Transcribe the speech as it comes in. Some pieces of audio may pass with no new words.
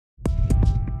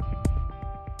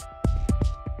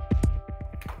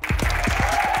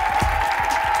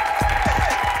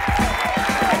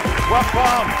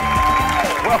Welcome.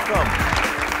 Welcome.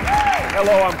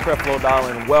 Hello, I'm Creflo,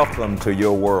 darling. Welcome to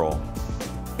your world.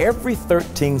 Every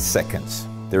 13 seconds,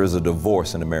 there is a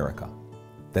divorce in America.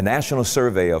 The National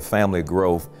Survey of Family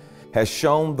Growth has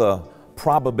shown the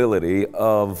probability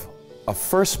of a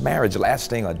first marriage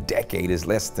lasting a decade is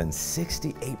less than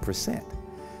 68%.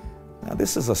 Now,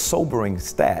 this is a sobering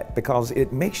stat because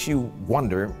it makes you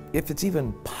wonder if it's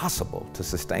even possible to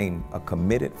sustain a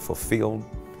committed, fulfilled,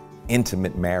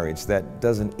 intimate marriage that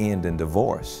doesn't end in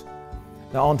divorce.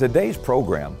 Now, on today's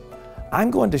program,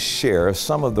 I'm going to share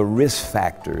some of the risk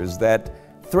factors that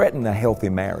threaten a healthy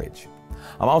marriage.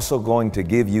 I'm also going to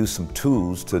give you some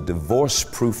tools to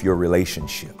divorce-proof your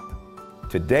relationship.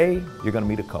 Today, you're going to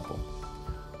meet a couple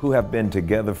who have been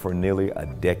together for nearly a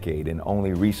decade and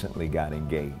only recently got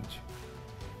engaged.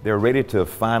 They're ready to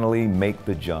finally make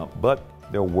the jump, but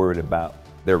they're worried about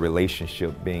their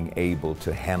relationship being able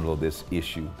to handle this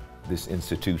issue, this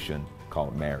institution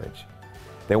called marriage.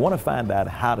 They want to find out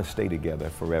how to stay together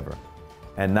forever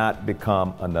and not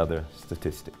become another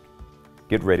statistic.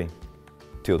 Get ready.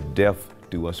 Till death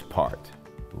do us part,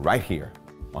 right here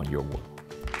on Your World.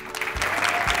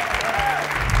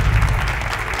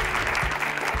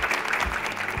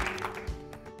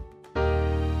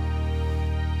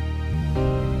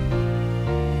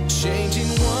 Changing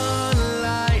one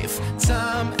life,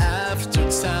 time after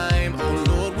time. Oh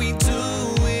Lord, we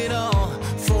do it all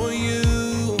for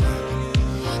you.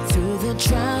 Through the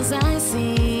trials I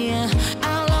see,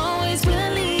 I'll always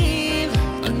believe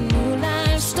a new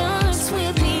life starts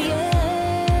with me.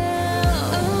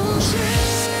 Oh,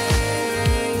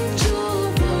 change your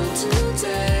world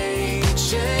today.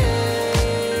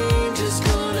 Change is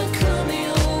gonna come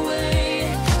your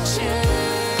way.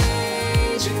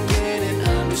 Change and get an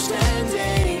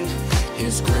understanding.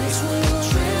 His grace will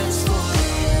transform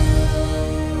you.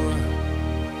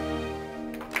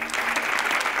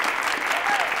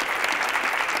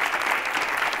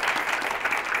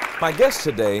 My guests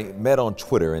today met on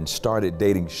Twitter and started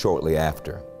dating shortly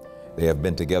after. They have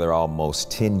been together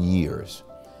almost 10 years.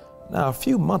 Now, a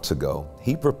few months ago,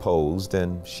 he proposed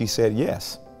and she said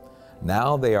yes.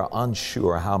 Now they are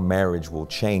unsure how marriage will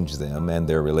change them and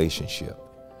their relationship.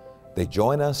 They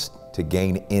join us to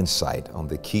gain insight on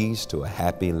the keys to a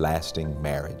happy, lasting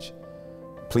marriage.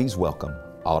 Please welcome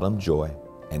Autumn Joy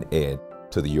and Ed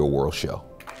to the Your World Show.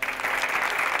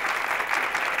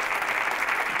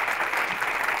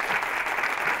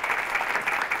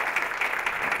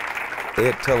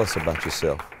 Ed, tell us about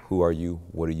yourself. Who are you?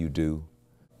 What do you do?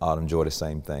 Autumn Joy, the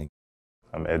same thing.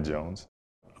 I'm Ed Jones.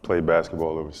 Played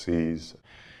basketball overseas,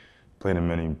 played in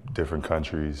many different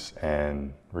countries,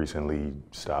 and recently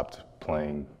stopped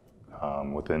playing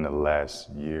within the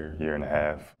last year and a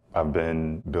half. I've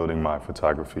been building my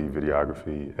photography,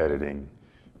 videography, editing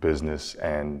business,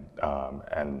 and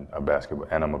I'm a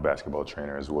basketball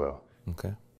trainer as well.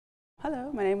 Okay.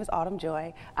 Hello, my name is Autumn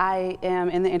Joy. I am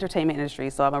in the entertainment industry,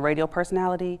 so I'm a radio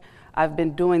personality. I've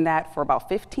been doing that for about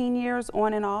 15 years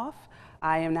on and off.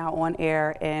 I am now on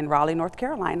air in Raleigh, North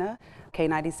Carolina,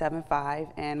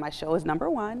 K97.5, and my show is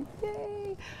 #1.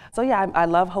 Yay! So yeah, I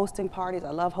love hosting parties,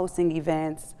 I love hosting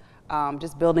events,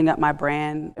 just building up my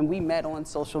brand. And we met on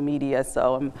social media,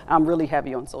 so I'm really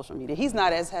heavy on social media. He's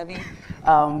not as heavy,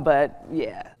 but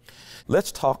yeah.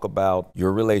 Let's talk about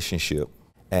your relationship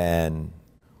and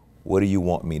what do you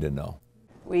want me to know?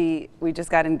 We just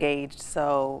got engaged,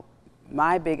 so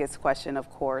my biggest question, of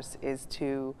course, is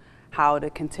to how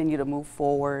to continue to move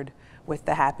forward with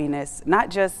the happiness, not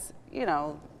just, you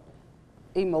know,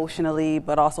 emotionally,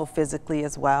 but also physically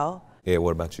as well. Ed,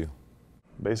 what about you?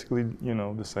 Basically, you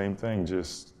know, the same thing.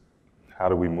 Just how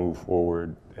do we move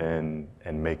forward and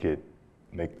make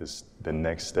this the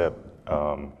next step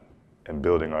in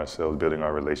building ourselves, building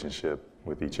our relationship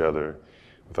with each other,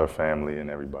 with our family and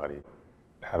everybody.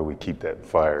 How do we keep that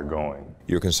fire going?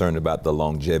 You're concerned about the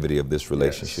longevity of this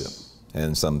relationship. Yes.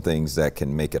 And some things that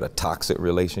can make it a toxic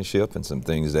relationship and some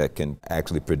things that can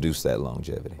actually produce that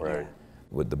longevity. Right.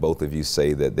 Would the both of you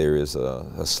say that there is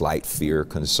a slight fear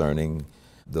concerning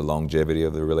the longevity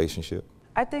of the relationship?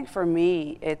 I think for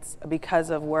me, it's because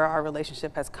of where our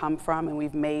relationship has come from and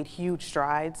we've made huge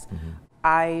strides.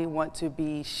 I want to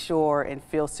be sure and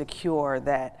feel secure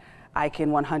that I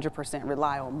can 100%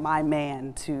 rely on my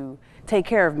man to take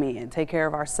care of me and take care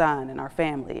of our son and our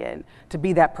family and to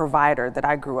be that provider that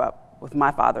I grew up with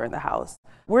my father in the house.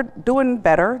 We're doing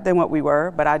better than what we were,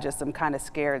 but I just am kind of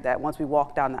scared that once we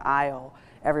walk down the aisle,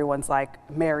 everyone's like,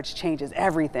 marriage changes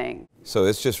everything. So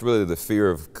it's just really the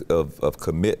fear of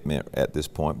commitment at this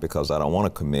point, because I don't want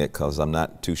to commit because I'm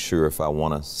not too sure if I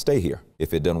want to stay here.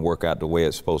 if it doesn't work out the way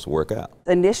it's supposed to work out?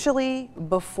 Initially,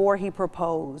 before he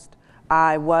proposed,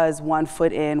 I was 1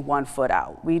 foot in, 1 foot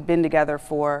out. We'd been together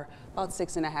for about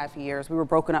 6.5 years. We were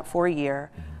broken up for a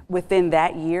year. Within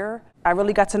that year, I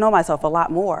really got to know myself a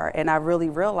lot more, and I really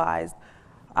realized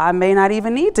I may not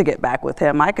even need to get back with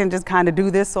him. I can just kind of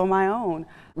do this on my own.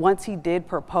 Once he did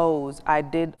propose, I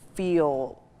did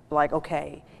feel like,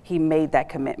 okay, he made that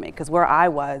commitment, because where I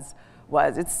was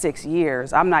it's 6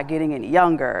 years. I'm not getting any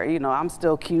younger. You know, I'm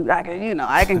still cute. I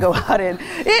can go out and,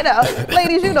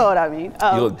 ladies, you know what I mean.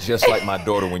 You look just like my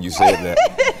daughter when you said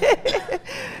that.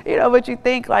 But you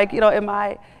think like, am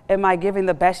I giving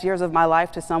the best years of my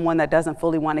life to someone that doesn't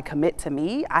fully want to commit to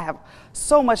me? I have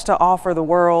so much to offer the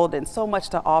world and so much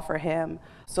to offer him.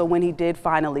 So when he did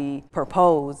finally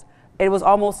propose, it was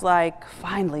almost like,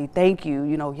 finally, thank you.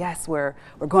 Yes, we're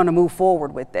going to move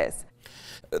forward with this.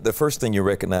 The first thing you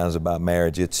recognize about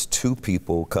marriage, it's two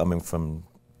people coming from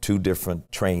two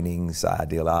different trainings,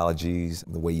 ideologies,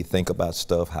 the way you think about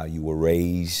stuff, how you were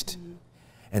raised. Mm-hmm.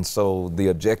 And so the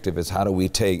objective is, how do we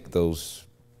take those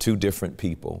two different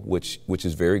people, which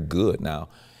is very good now,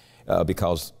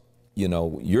 because,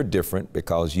 you're different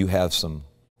because you have some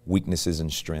weaknesses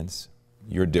and strengths.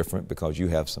 You're different because you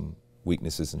have some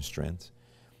weaknesses and strengths.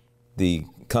 The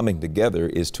coming together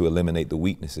is to eliminate the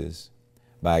weaknesses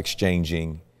by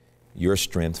exchanging your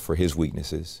strength for his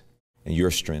weaknesses and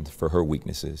your strength for her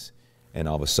weaknesses, and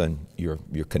all of a sudden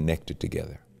you're connected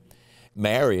together.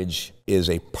 Marriage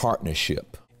is a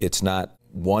partnership. It's not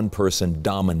one person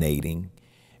dominating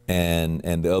and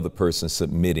the other person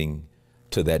submitting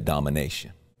to that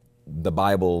domination. The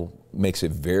Bible makes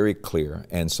it very clear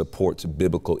and supports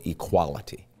biblical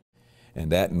equality.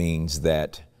 And that means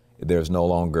that there's no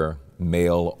longer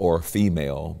male or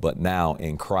female, but now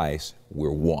in Christ, we're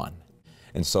one.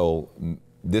 And so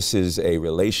this is a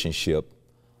relationship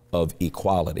of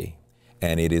equality,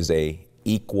 and it is a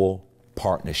equal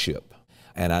partnership.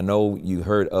 And I know you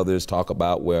heard others talk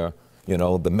about where,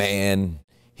 the man,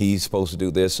 he's supposed to do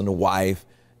this, and the wife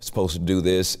is supposed to do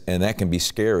this, and that can be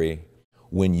scary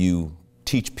when you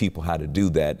teach people how to do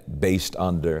that based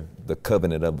under the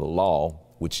covenant of the law,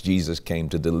 which Jesus came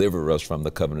to deliver us from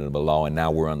the covenant of the law, and now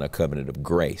we're on the covenant of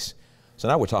grace. So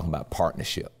now we're talking about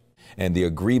partnership and the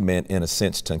agreement, in a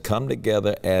sense, to come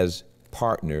together as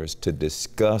partners to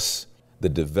discuss the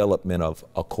development of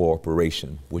a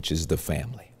corporation, which is the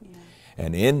family. Yeah.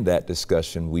 And in that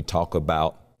discussion, we talk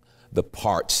about the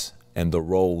parts and the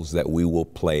roles that we will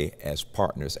play as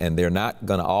partners, and they're not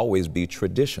going to always be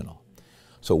traditional.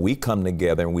 So we come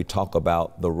together and we talk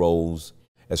about the roles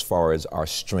as far as our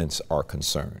strengths are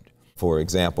concerned. For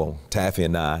example, Taffy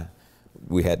and I,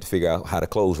 we had to figure out how the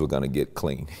clothes were going to get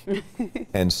clean.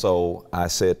 And so I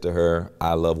said to her,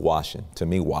 I love washing. To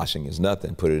me, washing is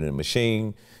nothing. Put it in a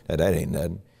machine, that ain't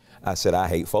nothing. I said, I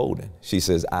hate folding. She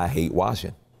says, I hate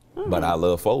washing, but I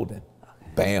love folding.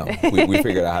 Bam, we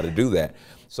figured out how to do that.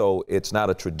 So it's not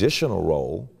a traditional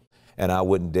role. And I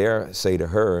wouldn't dare say to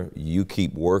her, you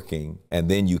keep working and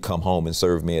then you come home and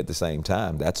serve me at the same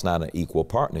time. That's not an equal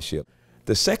partnership.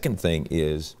 The second thing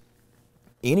is,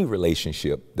 any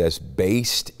relationship that's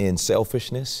based in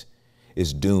selfishness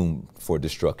is doomed for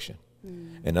destruction.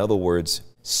 In other words,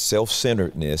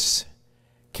 self-centeredness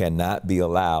cannot be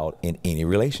allowed in any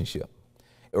relationship.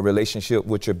 A relationship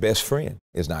with your best friend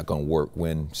is not going to work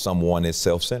when someone is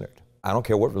self-centered. I don't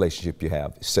care what relationship you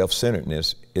have.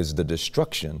 Self-centeredness is the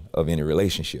destruction of any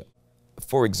relationship.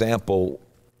 For example,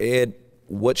 Ed,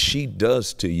 what she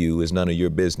does to you is none of your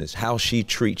business. How she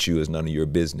treats you is none of your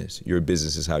business. Your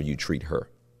business is how you treat her.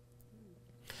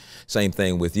 Same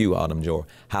thing with you, Autumn Joy.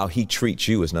 How he treats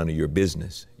you is none of your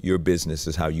business. Your business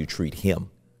is how you treat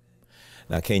him.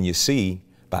 Now, can you see,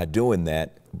 by doing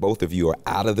that, both of you are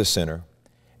out of the center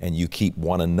and you keep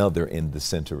one another in the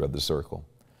center of the circle?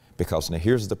 Because now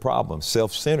here's the problem.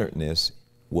 Self-centeredness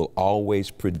will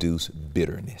always produce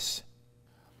bitterness.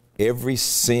 Every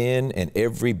sin and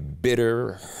every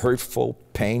bitter, hurtful,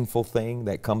 painful thing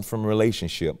that comes from a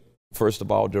relationship, first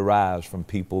of all, derives from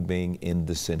people being in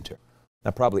the center.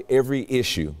 Now, probably every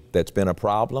issue that's been a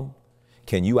problem,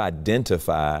 can you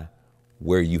identify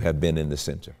where you have been in the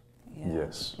center? Yeah.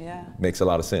 Yes. Yeah. Makes a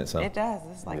lot of sense, huh? It does.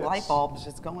 It's like Yes. light bulbs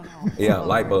just going on. Yeah,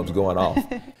 light bulbs going off.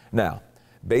 Now,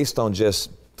 based on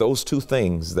just those two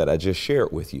things that I just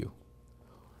shared with you,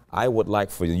 I would like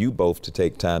for you both to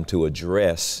take time to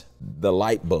address the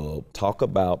light bulb. Talk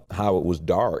about how it was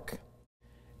dark.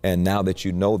 And now that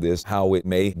you know this, how it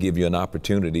may give you an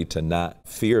opportunity to not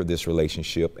fear this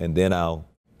relationship. And then I'll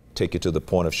take you to the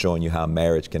point of showing you how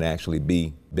marriage can actually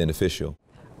be beneficial.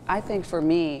 I think for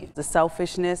me, the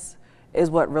selfishness is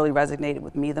what really resonated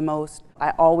with me the most.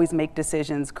 I always make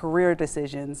decisions, career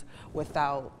decisions,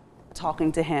 without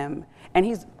talking to him. And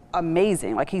he's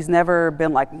amazing. Like, he's never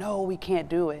been like, no, we can't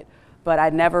do it. But I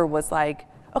never was like,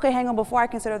 okay, hang on, before I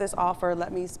consider this offer,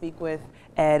 let me speak with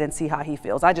Ed and see how he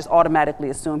feels. I just automatically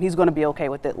assume he's gonna be okay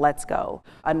with it, let's go.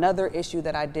 Another issue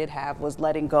that I did have was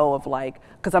letting go of, like,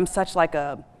 because I'm such like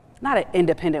a, not an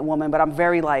independent woman, but I'm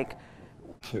very like.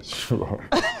 Yes, you are.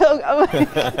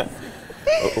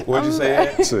 What'd you say,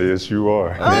 Ed? So yes, you are.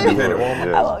 An independent woman?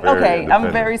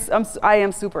 Yes, Okay, I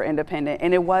am super independent,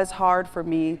 and it was hard for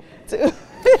me to.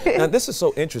 Now, this is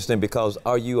so interesting because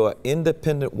are you an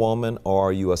independent woman or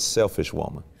are you a selfish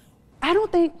woman? I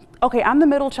don't think, okay, I'm the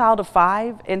middle child of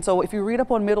 5, and so if you read up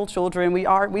on middle children,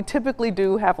 we typically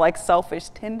do have like selfish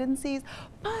tendencies,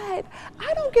 but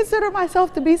I don't consider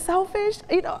myself to be selfish.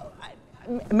 You know,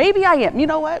 maybe I am. You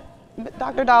know what,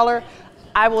 Dr. Dollar?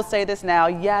 I will say this now.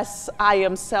 Yes, I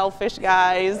am selfish,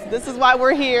 guys. This is why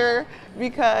we're here,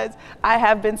 because I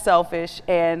have been selfish,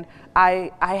 and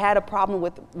I had a problem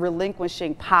with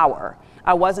relinquishing power.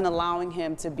 I wasn't allowing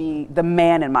him to be the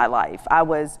man in my life. I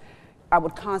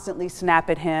would constantly snap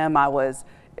at him. I was,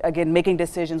 again, making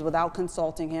decisions without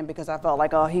consulting him because I felt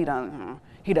like, oh, he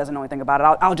doesn't know anything about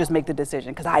it. I'll just make the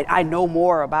decision because I know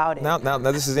more about it. Now,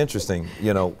 this is interesting,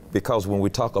 you know, because when we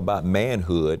talk about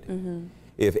manhood,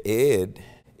 if Ed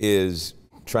is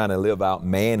trying to live out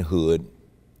manhood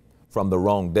from the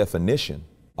wrong definition,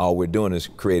 all we're doing is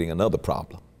creating another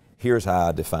problem. Here's how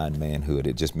I define manhood.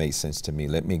 It just made sense to me.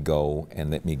 Let me go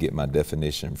and let me get my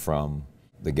definition from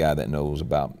the guy that knows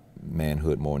about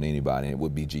manhood more than anybody, and it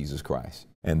would be Jesus Christ.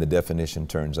 And the definition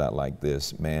turns out like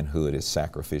this: manhood is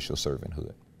sacrificial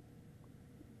servanthood.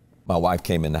 My wife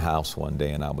came in the house one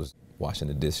day and I was washing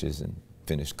the dishes and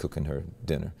finished cooking her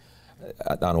dinner.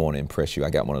 I don't want to impress you.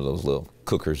 I got one of those little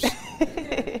cookers.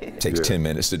 Takes 10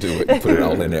 minutes to do it. Put it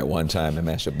all in there at one time and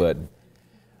mash a button.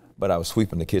 But I was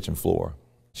sweeping the kitchen floor.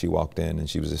 She walked in and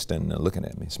she was just standing there looking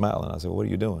at me, smiling. I said, what are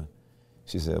you doing?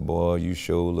 She said, boy, you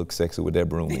sure look sexy with that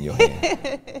broom in your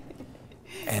hand.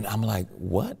 And I'm like,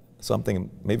 what? So I'm thinking,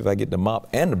 maybe if I get the mop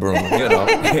and the broom, you know.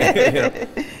 You know?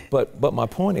 But my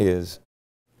point is,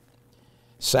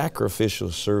 sacrificial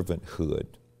servanthood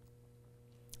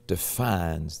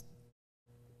defines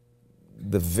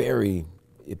the very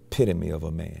epitome of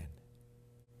a man.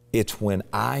 It's when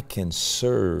I can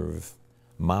serve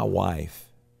my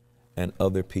wife and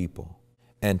other people,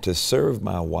 and to serve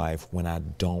my wife when I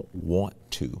don't want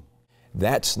to.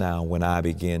 That's now when I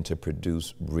begin to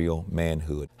produce real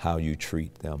manhood. How you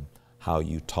treat them, how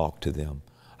you talk to them,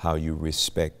 how you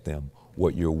respect them,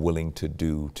 what you're willing to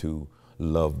do to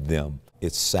love them.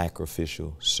 It's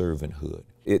sacrificial servanthood.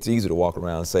 It's easy to walk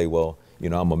around and say, well, you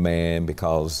know, I'm a man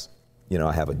because, you know,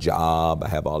 I have a job, I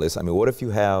have all this. I mean, what if you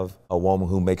have a woman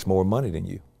who makes more money than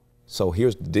you? So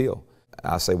here's the deal.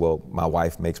 I say, well, my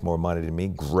wife makes more money than me.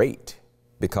 Great,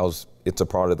 because it's a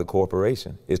part of the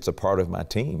corporation. It's a part of my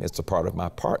team. It's a part of my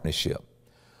partnership.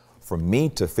 For me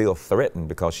to feel threatened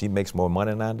because she makes more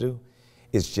money than I do,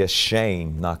 it's just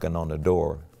shame knocking on the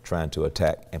door, trying to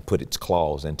attack and put its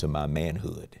claws into my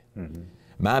manhood. Mm-hmm.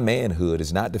 My manhood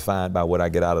is not defined by what I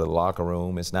get out of the locker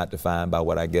room. It's not defined by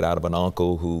what I get out of an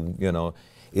uncle who, you know,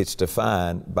 it's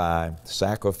defined by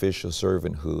sacrificial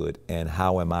servanthood and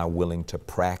how am I willing to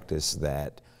practice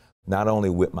that, not only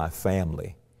with my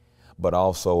family, but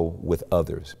also with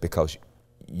others, because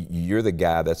you're the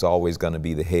guy that's always going to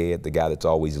be the head, the guy that's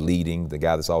always leading, the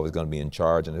guy that's always going to be in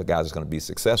charge, and the guy that's going to be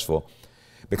successful.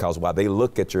 Because while they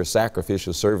look at your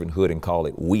sacrificial servanthood and call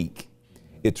it weak,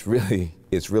 it's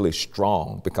really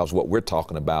strong, because what we're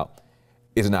talking about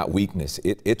is not weakness.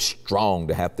 It's strong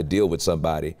to have to deal with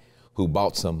somebody who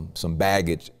bought some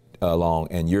baggage along,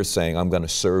 and you're saying, I'm going to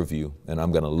serve you and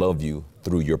I'm going to love you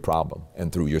through your problem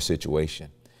and through your situation.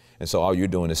 And so all you're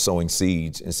doing is sowing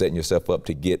seeds and setting yourself up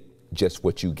to get just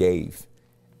what you gave,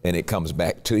 and it comes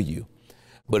back to you.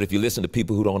 But if you listen to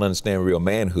people who don't understand real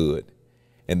manhood,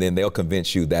 and then they'll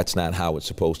convince you that's not how it's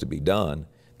supposed to be done,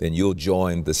 then you'll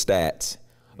join the stats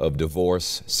of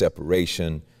divorce,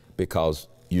 separation, because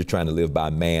you're trying to live by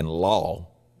man law.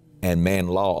 And man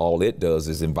law, all it does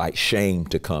is invite shame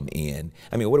to come in.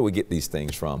 I mean, where do we get these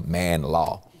things from? Man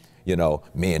law. You know,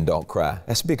 men don't cry.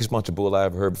 That's the biggest bunch of bull I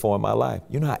ever heard before in my life.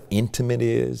 You know how intimate it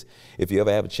is? If you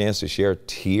ever have a chance to share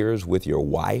tears with your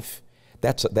wife,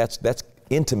 that's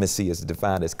intimacy is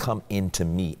defined as come into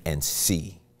me and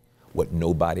see what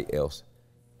nobody else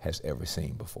has ever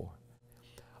seen before.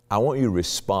 I want you to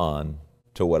respond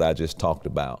to what I just talked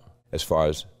about as far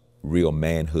as real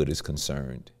manhood is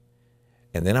concerned.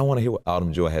 And then I want to hear what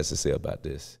Autumn Joy has to say about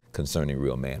this concerning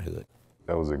real manhood.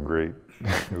 That was a great,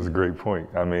 it was a great point.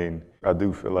 I mean, I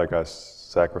do feel like I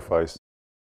sacrifice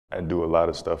and do a lot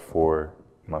of stuff for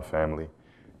my family.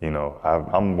 You know,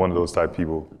 I'm one of those type of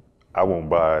people, I won't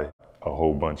buy a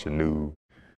whole bunch of new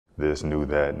this, new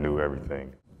that, new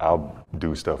everything. I'll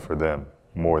do stuff for them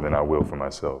more than I will for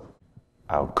myself.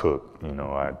 I'll cook, you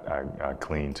know, I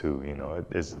clean too, you know.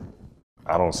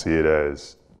 I don't see it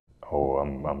as, oh,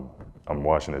 I'm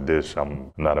washing a dish,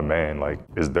 I'm not a man. Like,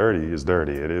 it's dirty,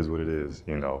 it is what it is,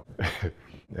 you know.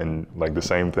 And like the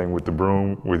same thing with the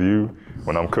broom with you,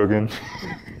 when I'm cooking,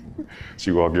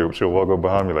 she'll walk up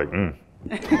behind me like,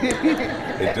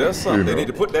 It does something. You know. They need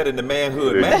to put that in the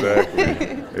manhood,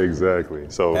 Exactly, exactly.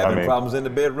 So, Having I mean, problems in the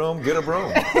bedroom, get a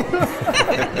broom.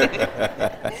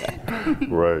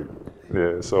 right,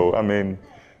 yeah, so I mean,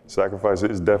 sacrifice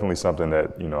is definitely something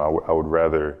that, you know, I would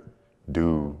rather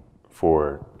do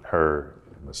for her,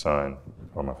 my son,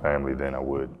 or my family than I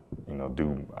would, you know,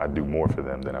 I do more for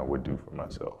them than I would do for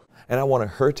myself. And I wanted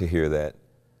her to hear that.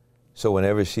 So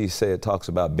whenever she talks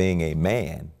about being a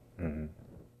man,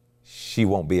 she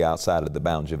won't be outside of the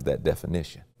bounds of that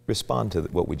definition. Respond to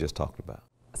what we just talked about.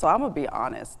 So I'm gonna be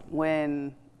honest,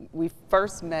 when we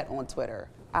first met on Twitter,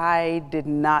 I did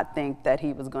not think that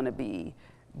he was gonna be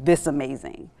this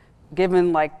amazing.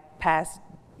 Given like past,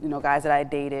 you know, guys that I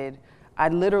dated, I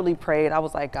literally prayed, I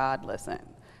was like, God, listen,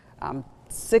 I'm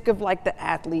sick of like the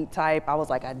athlete type. I was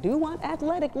like, I do want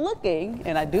athletic looking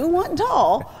and I do want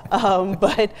tall,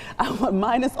 but I want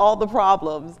minus all the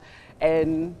problems.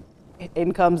 And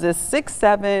in comes this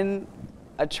 6'7",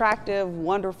 attractive,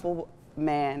 wonderful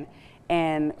man.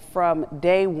 And from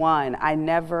day one, I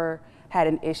never had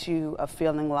an issue of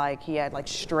feeling like he had like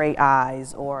stray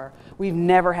eyes, or we've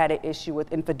never had an issue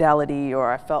with infidelity,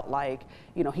 or I felt like,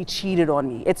 you know, he cheated on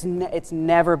me. It's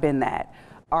never been that.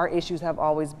 Our issues have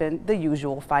always been the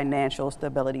usual financial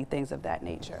stability, things of that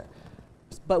nature.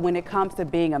 But when it comes to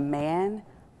being a man,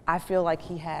 I feel like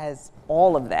he has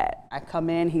all of that. I come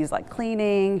in, he's like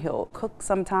cleaning, he'll cook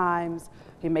sometimes,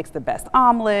 he makes the best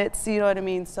omelets, you know what I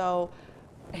mean? So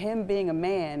him being a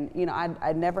man, you know,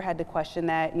 I never had to question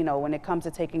that. You know, when it comes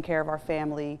to taking care of our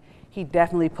family, he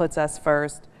definitely puts us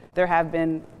first. There have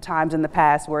been times in the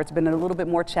past where it's been a little bit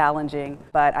more challenging,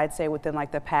 but I'd say within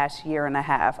like the past year and a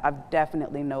half, I've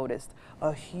definitely noticed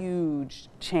a huge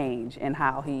change in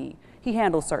how he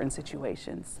handles certain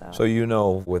situations. So you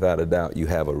know, without a doubt, you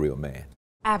have a real man.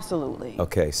 Absolutely.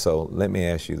 Okay, so let me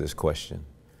ask you this question.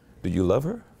 Do you love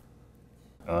her?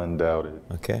 Undoubted.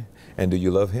 Okay, and do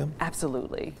you love him?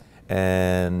 Absolutely.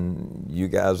 And you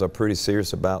guys are pretty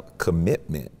serious about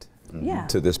commitment Yeah.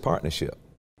 to this partnership.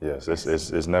 Yes,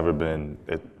 it's never been,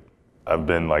 I've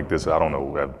been like this, I don't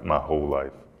know, my whole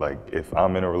life. Like, if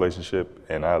I'm in a relationship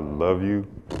and I love you.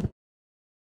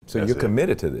 So you're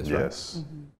committed to this, right? Yes.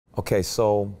 Okay,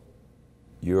 so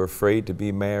you're afraid to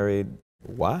be married.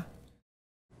 Why?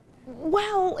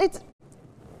 Well,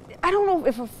 I don't know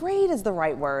if afraid is the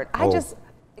right word. I wish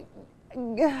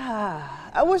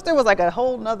there was like a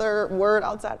whole nother word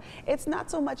outside. It's not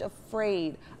so much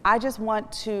afraid. I just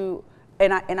want to,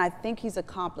 and I think he's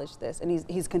accomplished this, and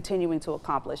he's continuing to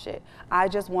accomplish it. I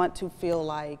just want to feel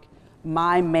like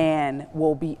my man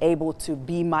will be able to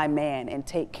be my man and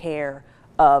take care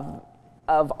of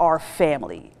our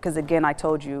family. Because again, I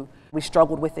told you, we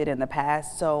struggled with it in the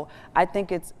past. So I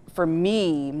think it's, for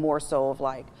me, more so of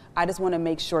like, I just want to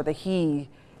make sure that he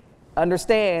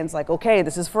understands, like, okay,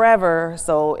 this is forever.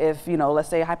 So if, you know, let's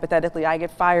say hypothetically I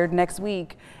get fired next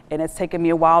week and it's taken me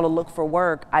a while to look for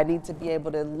work, I need to be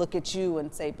able to look at you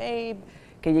and say, babe,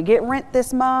 can you get rent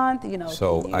this month? You know.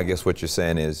 So I guess what you're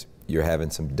saying is you're having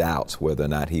some doubts whether or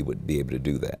not he would be able to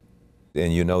do that.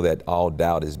 And you know that all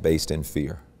doubt is based in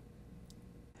fear.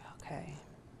 Okay.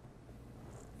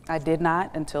 I did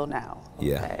not until now.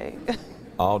 Yeah. Okay.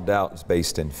 All doubt is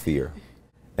based in fear.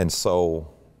 And so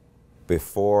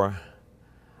before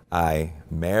I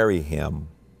marry him,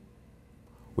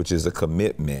 which is a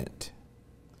commitment,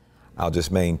 I'll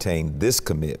just maintain this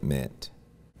commitment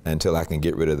until I can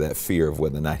get rid of that fear of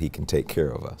whether or not he can take care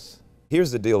of us.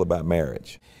 Here's the deal about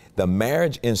marriage. The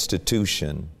marriage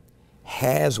institution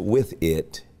has with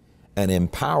it an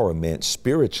empowerment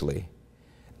spiritually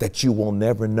that you will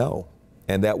never know,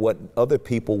 and that what other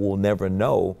people will never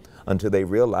know until they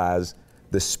realize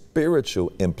the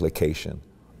spiritual implication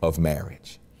of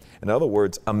marriage. In other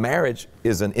words, a marriage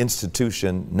is an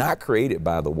institution not created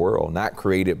by the world, not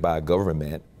created by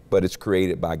government, but it's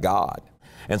created by God.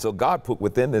 And so God put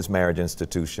within this marriage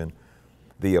institution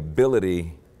the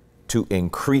ability to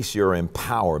increase your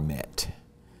empowerment,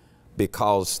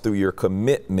 because through your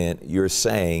commitment, you're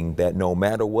saying that no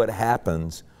matter what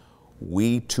happens,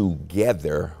 we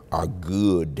together are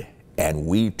good and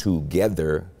we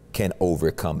together can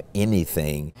overcome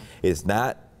anything. It's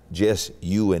not just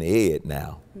you and Ed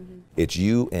now. It's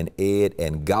you and Ed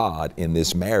and God in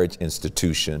this marriage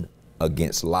institution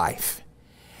against life.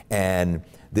 And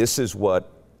this is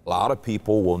what a lot of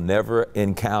people will never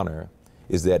encounter,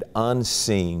 is that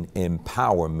unseen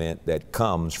empowerment that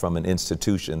comes from an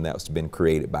institution that's been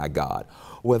created by God.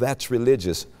 Well, that's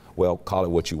religious. Well, call it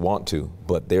what you want to,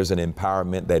 but there's an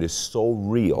empowerment that is so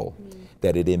real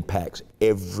that it impacts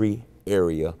every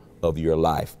area of your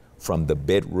life, from the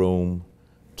bedroom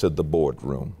to the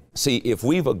boardroom. See, if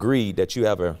we've agreed that you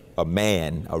have a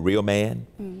man, a real man,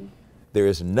 there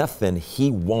is nothing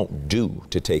he won't do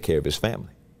to take care of his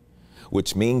family.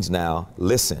 Which means now,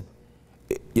 listen,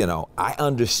 you know, I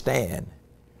understand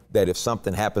that if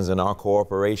something happens in our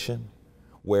corporation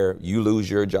where you lose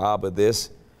your job or this,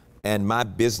 and my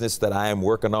business that I am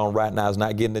working on right now is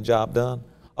not getting the job done,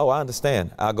 oh, I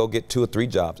understand. I'll go get 2 or 3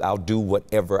 jobs. I'll do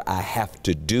whatever I have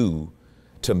to do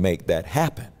to make that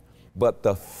happen. But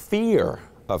the fear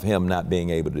of him not being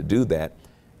able to do that,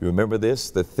 you remember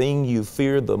this? The thing you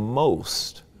fear the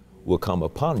most will come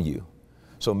upon you.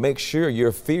 So make sure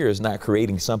your fear is not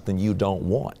creating something you don't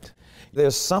want.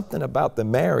 There's something about the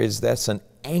marriage that's an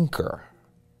anchor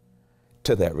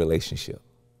to that relationship.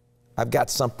 I've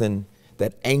got something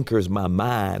that anchors my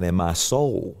mind and my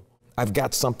soul. I've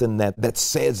got something that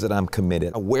says that I'm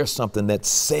committed. I wear something that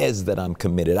says that I'm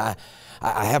committed. I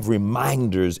have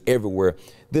reminders everywhere.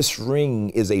 This ring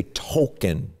is a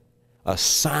token, a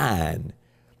sign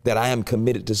that I am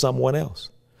committed to someone else.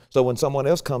 So when someone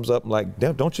else comes up like,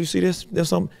 don't you see this?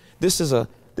 This is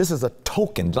a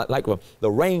token, like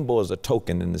the rainbow is a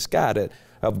token in the sky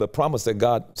of the promise that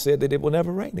God said that it will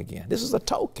never rain again. This is a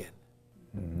token.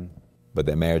 But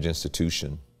that marriage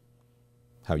institution,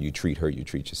 how you treat her, you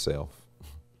treat yourself.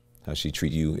 How she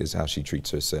treats you is how she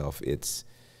treats herself. It's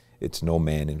no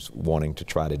man is wanting to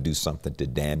try to do something to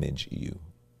damage you.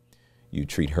 You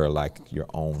treat her like your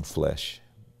own flesh,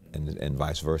 and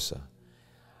vice versa.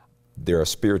 There are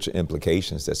spiritual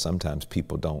implications that sometimes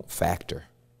people don't factor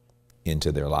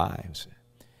into their lives.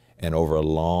 And over a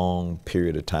long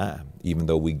period of time, even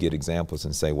though we get examples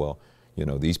and say, well, you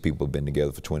know, these people have been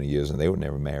together for 20 years and they were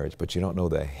never married, but you don't know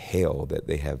the hell that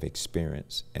they have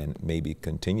experienced and maybe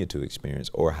continue to experience,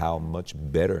 or how much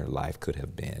better life could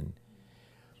have been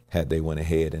had they went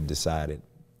ahead and decided,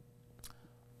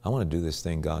 I want to do this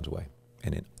thing God's way.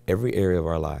 And in every area of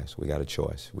our lives, we got a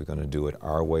choice. We're going to do it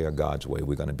our way or God's way.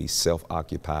 We're going to be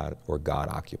self-occupied or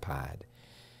God-occupied.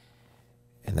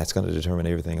 And that's going to determine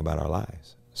everything about our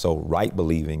lives. So right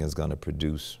believing is going to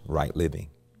produce right living,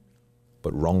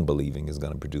 but wrong believing is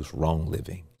going to produce wrong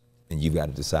living. And you've got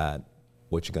to decide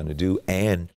what you're going to do,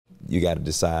 and you got to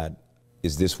decide,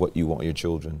 is this what you want your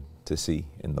children to see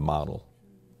in the model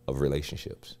of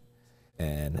relationships,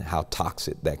 and how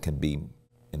toxic that can be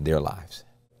in their lives.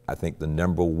 I think the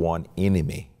number one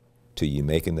enemy to you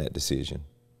making that decision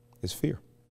is fear.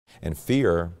 And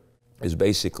fear is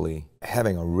basically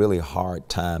having a really hard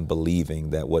time believing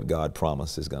that what God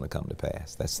promised is going to come to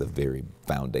pass. That's the very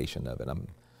foundation of it. I'm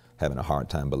having a hard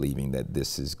time believing that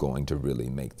this is going to really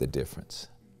make the difference.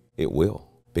 It will,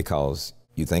 because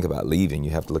you think about leaving,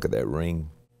 you have to look at that ring,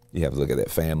 you have to look at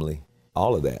that family.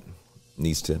 All of that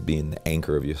needs to be in the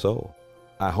anchor of your soul.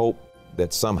 I hope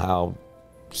that somehow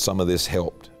some of this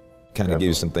helped kind of give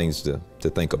you some things to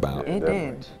think about. It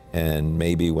did. And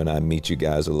maybe when I meet you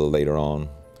guys a little later on,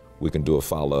 we can do a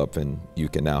follow-up and you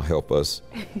can now help us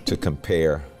to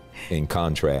compare and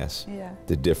contrast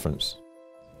the difference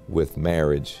with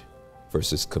marriage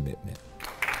versus commitment.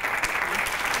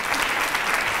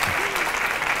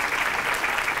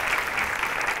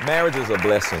 Marriage is a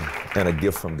blessing and a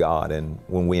gift from God, and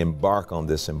when we embark on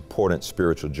this important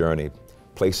spiritual journey,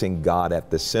 placing God at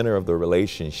the center of the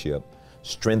relationship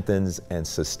strengthens and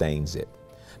sustains it.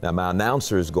 Now, my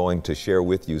announcer is going to share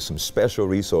with you some special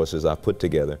resources I've put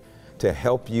together to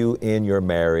help you in your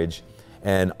marriage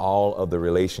and all of the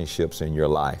relationships in your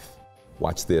life.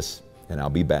 Watch this, and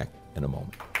I'll be back in a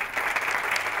moment.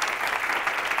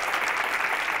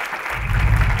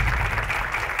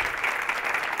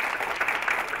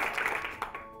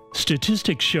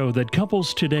 Statistics show that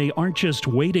couples today aren't just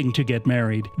waiting to get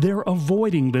married, they're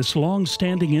avoiding this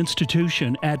long-standing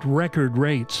institution at record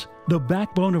rates. The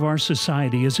backbone of our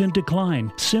society is in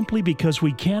decline simply because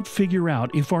we can't figure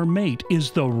out if our mate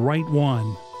is the right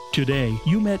one. Today,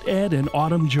 you met Ed and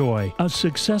Autumn Joy, a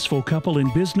successful couple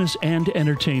in business and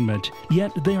entertainment,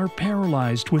 yet they are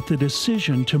paralyzed with the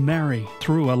decision to marry.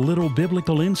 Through a little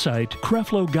biblical insight,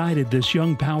 Creflo guided this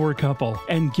young power couple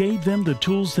and gave them the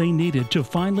tools they needed to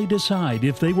finally decide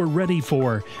if they were ready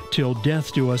for Till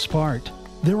Death Do Us Part.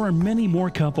 There are many more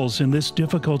couples in this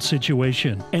difficult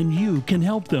situation, and you can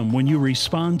help them when you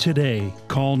respond today.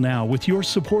 Call now with your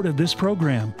support of this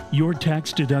program. Your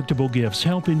tax-deductible gifts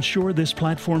help ensure this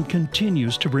platform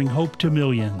continues to bring hope to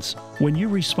millions. When you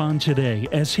respond today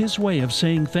as his way of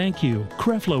saying thank you,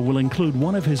 Creflo will include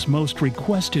one of his most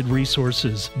requested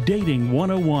resources, Dating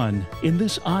 101. In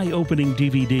this eye-opening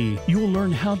DVD, you'll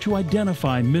learn how to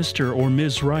identify Mr. or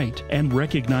Ms. Right and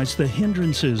recognize the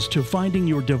hindrances to finding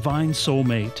your divine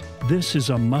soulmate. This is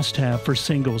a must-have for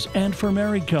singles and for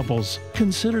married couples.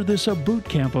 Consider this a boot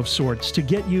camp of sorts to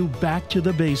get you back to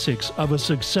the basics of a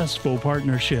successful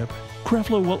partnership.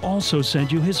 Creflo will also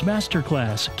send you his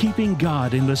masterclass, Keeping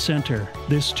God in the Center.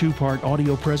 This two-part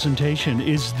audio presentation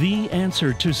is the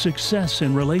answer to success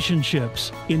in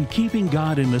relationships. In Keeping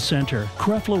God in the Center,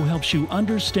 Creflo helps you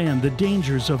understand the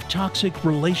dangers of toxic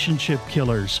relationship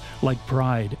killers like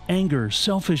pride, anger,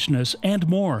 selfishness, and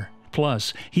more.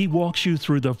 Plus, he walks you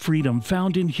through the freedom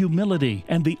found in humility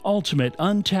and the ultimate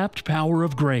untapped power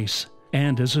of grace.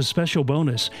 And as a special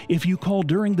bonus, if you call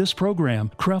during this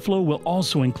program, Creflo will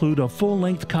also include a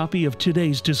full-length copy of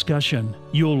today's discussion.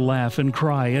 You'll laugh and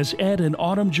cry as Ed and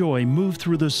Autumn Joy move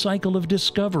through the cycle of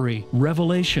discovery,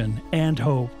 revelation, and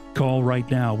hope. Call right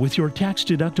now with your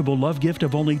tax-deductible love gift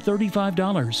of only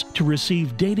 $35 to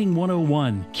receive Dating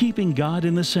 101, Keeping God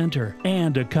in the Center,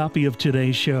 and a copy of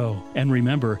today's show. And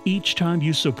remember, each time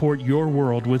you support your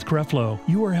world with Creflo,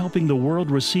 you are helping the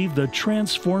world receive the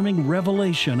transforming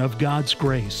revelation of God's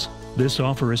grace. This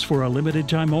offer is for a limited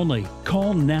time only.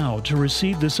 Call now to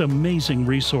receive this amazing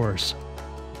resource.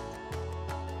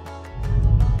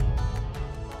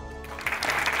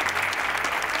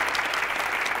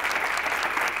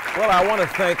 Well, I want to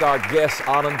thank our guests,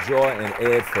 Autumn, Joy, and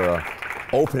Ed, for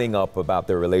opening up about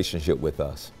their relationship with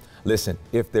us. Listen,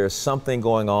 if there's something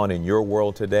going on in your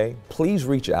world today, please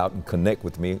reach out and connect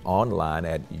with me online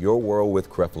at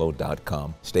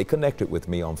yourworldwithcreflo.com. Stay connected with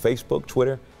me on Facebook,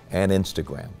 Twitter, and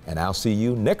Instagram. And I'll see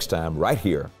you next time right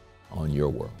here on Your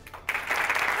World.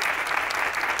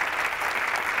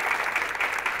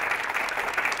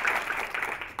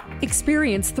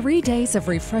 Experience 3 days of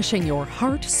refreshing your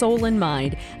heart, soul, and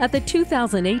mind at the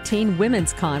 2018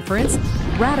 Women's Conference,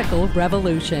 Radical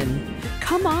Revolution.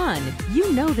 Come on,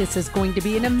 you know this is going to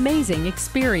be an amazing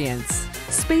experience.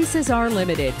 Spaces are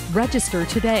limited. Register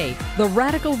today. The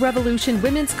Radical Revolution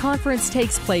Women's Conference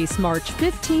takes place March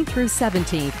 15th through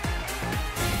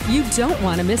 17th. You don't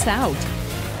want to miss out.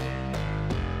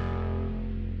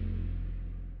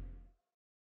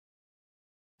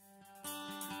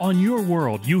 On Your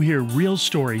World, you hear real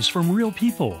stories from real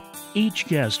people. Each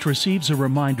guest receives a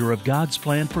reminder of God's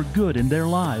plan for good in their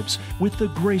lives with the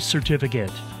Grace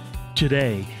Certificate.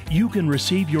 Today, you can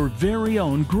receive your very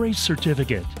own Grace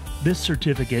Certificate. This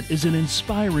certificate is an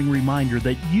inspiring reminder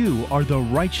that you are the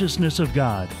righteousness of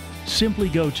God. Simply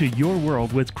go to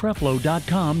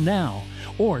yourworldwithcreflo.com now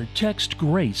or text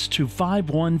GRACE to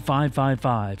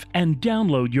 51555 and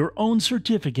download your own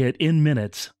certificate in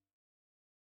minutes.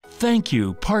 Thank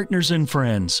you, partners and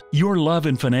friends. Your love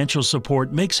and financial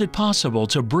support makes it possible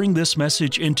to bring this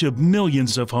message into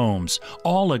millions of homes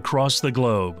all across the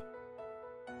globe.